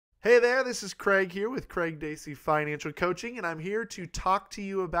Hey there, this is Craig here with Craig Dacey Financial Coaching, and I'm here to talk to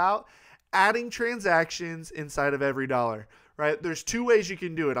you about adding transactions inside of EveryDollar, right? There's two ways you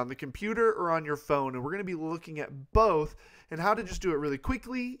can do it, on the computer or on your phone, and we're going to be looking at both and how to just do it really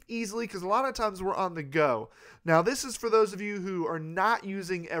quickly, easily, because a lot of times we're on the go. Now, this is for those of you who are not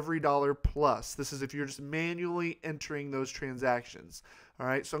using EveryDollar Plus. This is if you're just manually entering those transactions. All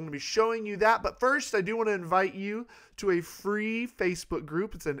right, so I'm going to be showing you that. But first, I do want to invite you to a free Facebook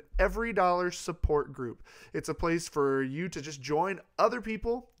group. It's an EveryDollar support group. It's a place for you to just join other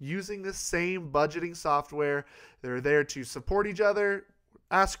people using the same budgeting software. They're there to support each other,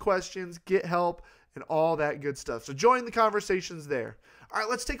 ask questions, get help, and all that good stuff. So join the conversations there. All right,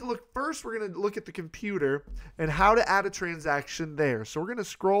 let's take a look. First, we're going to look at the computer and how to add a transaction there. So we're going to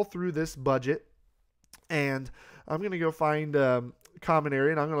scroll through this budget, and I'm going to go find common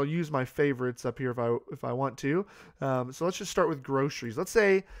area, and I'm going to use my favorites up here if I want to. So let's just start with groceries. Let's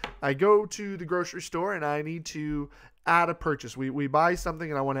say I go to the grocery store and I need to add a purchase. We buy something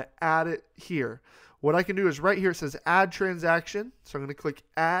and I want to add it here. What I can do is right here it says add transaction. So I'm going to click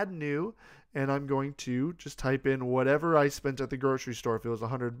add new, and I'm going to just type in whatever I spent at the grocery store. If it was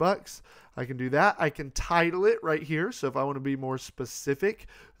 $100, I can do that. I can title it right here. So if I want to be more specific,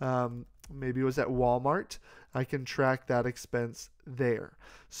 maybe it was at Walmart, I can track that expense there.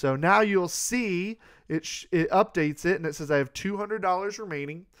 So now you'll see it updates it, and it says I have $200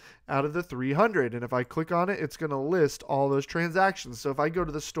 remaining out of the $300. And if I click on it, it's going to list all those transactions. So if I go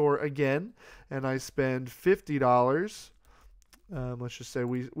to the store again and I spend $50, let's just say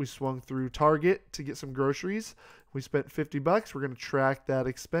we swung through Target to get some groceries. We spent $50. We're going to track that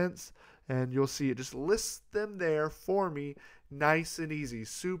expense, and you'll see it just lists them there for me, nice and easy.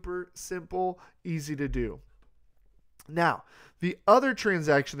 Super simple, easy to do. Now, the other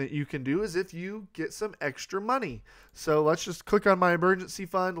transaction that you can do is if you get some extra money. So let's just click on my emergency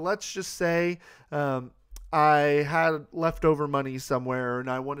fund. Let's just say I had leftover money somewhere and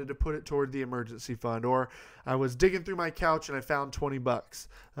I wanted to put it toward the emergency fund, or I was digging through my couch and I found $20.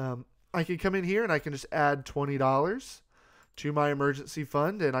 I can come in here and I can just add $20 to my emergency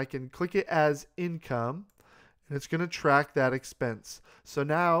fund, and I can click it as income, and it's going to track that expense. So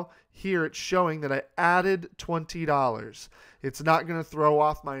now here it's showing that I added $20. It's not going to throw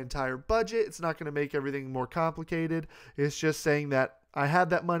off my entire budget. It's not going to make everything more complicated. It's just saying that I had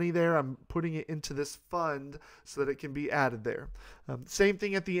that money there. I'm putting it into this fund so that it can be added there. Same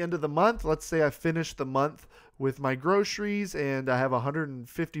thing at the end of the month. Let's say I finished the month with my groceries and I have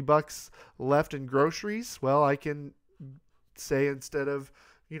 $150 left in groceries. Well, I can say instead of,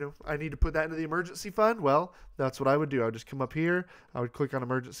 I need to put that into the emergency fund. Well, that's what I would do. I would just come up here, I would click on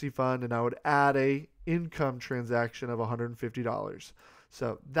emergency fund, and I would add a income transaction of $150.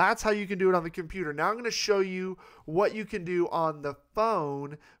 So that's how you can do it on the computer. Now I'm going to show you what you can do on the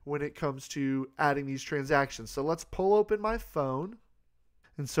phone when it comes to adding these transactions. So let's pull open my phone.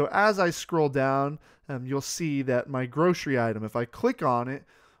 And so as I scroll down, you'll see that my grocery item, if I click on it,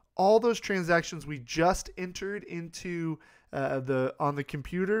 all those transactions we just entered into on the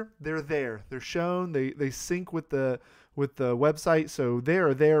computer, they're there. They're shown. They sync with the website, so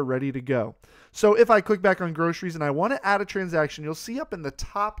they're there, ready to go. So if I click back on groceries and I want to add a transaction, you'll see up in the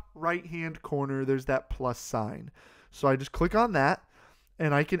top right-hand corner there's that plus sign. So I just click on that,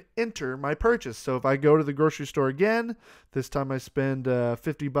 and I can enter my purchase. So if I go to the grocery store again, this time I spend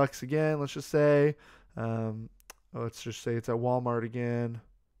 $50 again. Let's just say it's at Walmart again.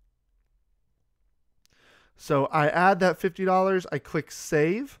 So I add that $50, I click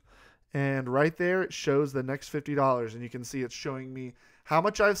save, and right there it shows the next $50. And you can see it's showing me how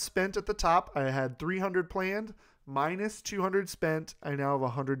much I've spent at the top. I had $300 planned, minus $200 spent. I now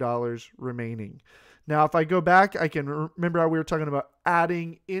have $100 remaining. Now if I go back, I can remember how we were talking about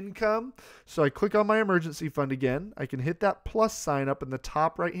adding income. So I click on my emergency fund again. I can hit that plus sign up in the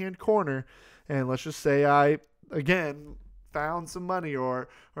top right hand corner, and let's just say I, again, found some money, or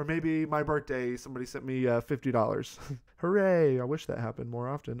maybe my birthday, somebody sent me $50. Hooray, I wish that happened more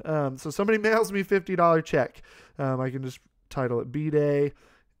often. So somebody mails me $50 check. I can just title it B-Day,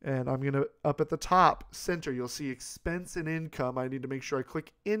 and I'm going to, up at the top center, you'll see expense and income. I need to make sure I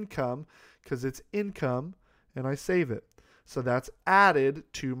click income because it's income, and I save it. So that's added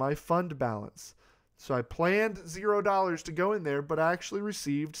to my fund balance. So I planned $0 to go in there, but I actually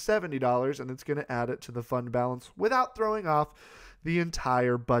received $70, and it's going to add it to the fund balance without throwing off the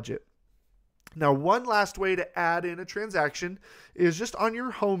entire budget. Now, one last way to add in a transaction is just on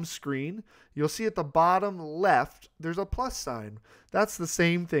your home screen. You'll see at the bottom left, there's a plus sign. That's the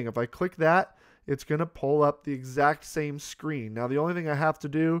same thing. If I click that, it's going to pull up the exact same screen. Now, the only thing I have to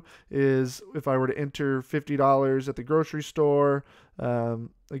do is if I were to enter $50 at the grocery store,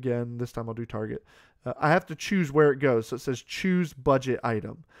 again, this time I'll do Target. I have to choose where it goes. So it says choose budget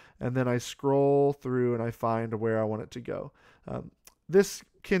item. And then I scroll through and I find where I want it to go. This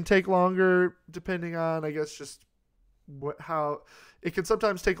can take longer depending on, I guess, just how it can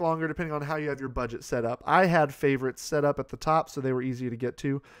sometimes take longer depending on how you have your budget set up. I had favorites set up at the top so they were easy to get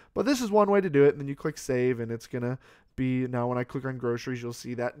to, but this is one way to do it. And then you click save and it's going to be, now when I click on groceries, you'll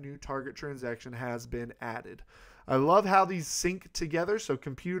see that new Target transaction has been added. I love how these sync together. So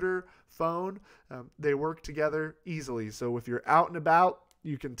computer, phone, they work together easily. So if you're out and about,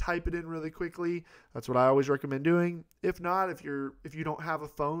 you can type it in really quickly. That's what I always recommend doing. If not, if you don't have a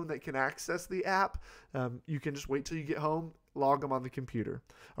phone that can access the app, you can just wait till you get home, log them on the computer.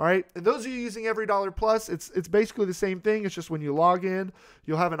 All right. And those of you using EveryDollar Plus, it's basically the same thing. It's just when you log in,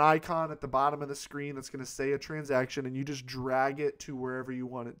 you'll have an icon at the bottom of the screen that's going to say a transaction, and you just drag it to wherever you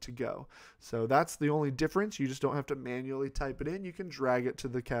want it to go. So that's the only difference. You just don't have to manually type it in. You can drag it to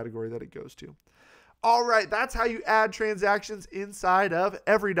the category that it goes to. All right, that's how you add transactions inside of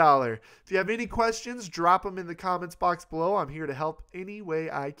EveryDollar. If you have any questions, drop them in the comments box below. I'm here to help any way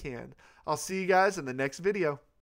I can. I'll see you guys in the next video.